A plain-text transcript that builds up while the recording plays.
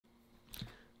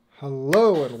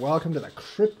Hello and welcome to the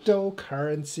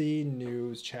Cryptocurrency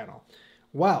News channel.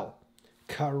 Well,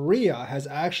 Korea has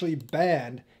actually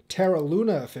banned Terra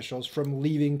Luna officials from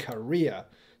leaving Korea.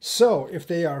 So if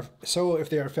they are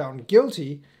found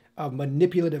guilty of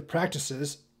manipulative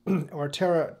practices, or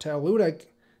Terra Luna,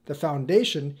 the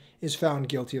foundation, is found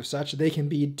guilty of such, they can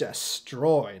be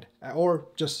destroyed or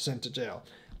just sent to jail.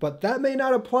 But that may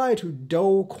not apply to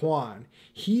Do Kwon.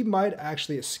 He might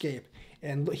actually escape.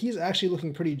 And he's actually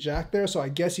looking pretty jacked there, so I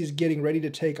guess he's getting ready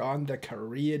to take on the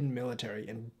Korean military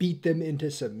and beat them into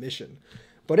submission.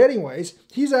 But anyways,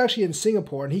 he's actually in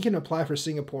Singapore, and he can apply for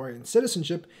Singaporean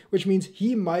citizenship, which means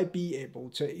he might be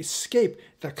able to escape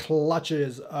the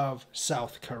clutches of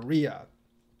South Korea.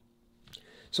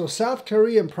 So South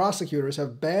Korean prosecutors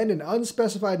have banned an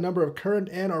unspecified number of current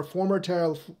and or former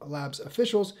Terra Labs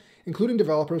officials, including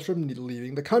developers, from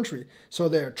leaving the country. So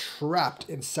they're trapped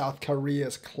in South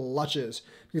Korea's clutches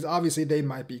because obviously they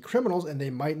might be criminals and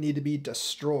they might need to be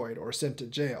destroyed or sent to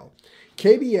jail.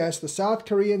 KBS, the South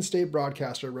Korean state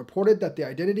broadcaster, reported that the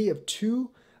identity of two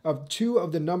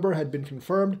of the number had been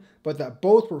confirmed, but that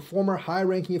both were former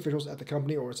high-ranking officials at the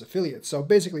company or its affiliates. So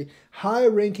basically,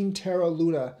 high-ranking Terra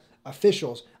Luna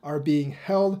officials are being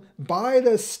held by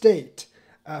the state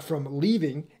from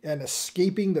leaving and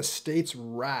escaping the state's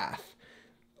wrath.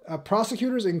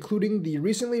 Prosecutors, including the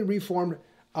recently reformed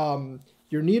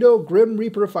UNIDO Grim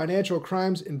Reaper Financial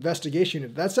Crimes Investigation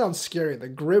Unit. That sounds scary. The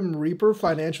Grim Reaper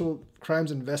Financial Crimes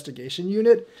Investigation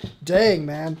Unit. Dang,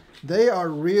 man. They are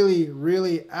really,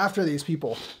 really after these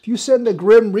people. If you send the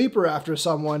Grim Reaper after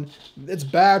someone, it's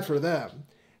bad for them.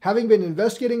 Having been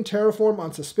investigating Terraform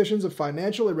on suspicions of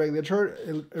financial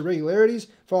irregularities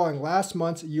following last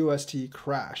month's UST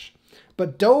crash.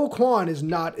 But Do Kwon is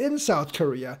not in South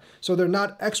Korea, so they're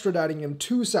not extraditing him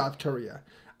to South Korea.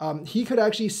 He could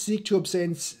actually seek to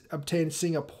obtain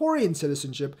Singaporean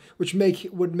citizenship, which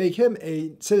would make him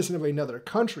a citizen of another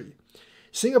country.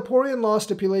 Singaporean law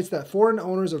stipulates that foreign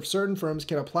owners of certain firms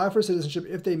can apply for citizenship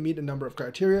if they meet a number of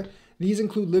criteria. These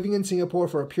include living in Singapore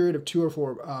for a period of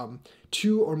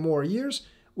 2 or more years,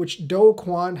 which Do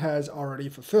Kwon has already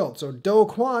fulfilled. So Do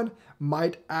Kwon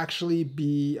might actually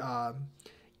be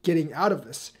getting out of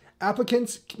this.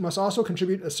 Applicants must also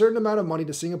contribute a certain amount of money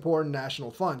to Singapore national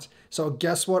funds. So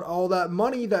guess what? All that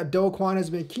money that Do Kwon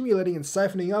has been accumulating and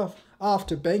siphoning off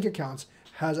to bank accounts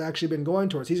has actually been going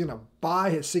towards. He's going to buy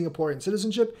his Singaporean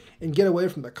citizenship and get away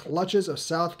from the clutches of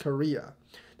South Korea.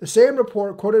 The same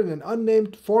report quoted an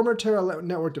unnamed former Terra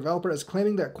Network developer as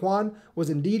claiming that Kwon was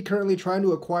indeed currently trying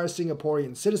to acquire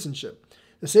Singaporean citizenship.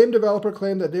 The same developer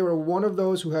claimed that they were one of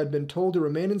those who had been told to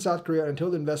remain in South Korea until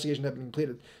the investigation had been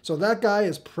completed. So that guy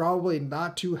is probably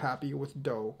not too happy with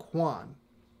Do Kwon.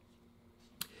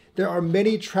 There are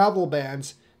many travel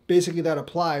bans basically that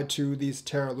apply to these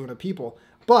Terra Luna people.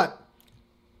 But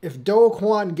if Do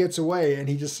Kwon gets away and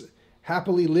he just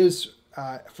happily lives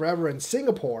forever in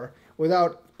Singapore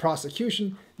without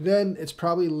prosecution, then it's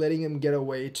probably letting him get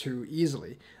away too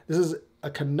easily. This is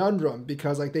a conundrum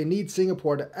because they need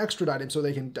Singapore to extradite him so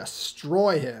they can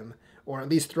destroy him or at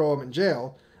least throw him in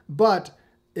jail. But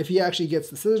if he actually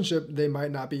gets the citizenship, they might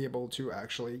not be able to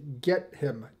actually get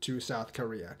him to South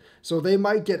Korea. So they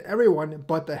might get everyone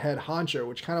but the head honcho,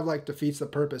 which kind of defeats the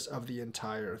purpose of the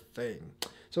entire thing.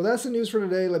 So that's the news for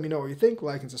today. Let me know what you think.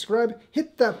 Like and subscribe.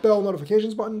 Hit that bell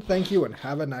notifications button. Thank you and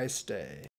have a nice day.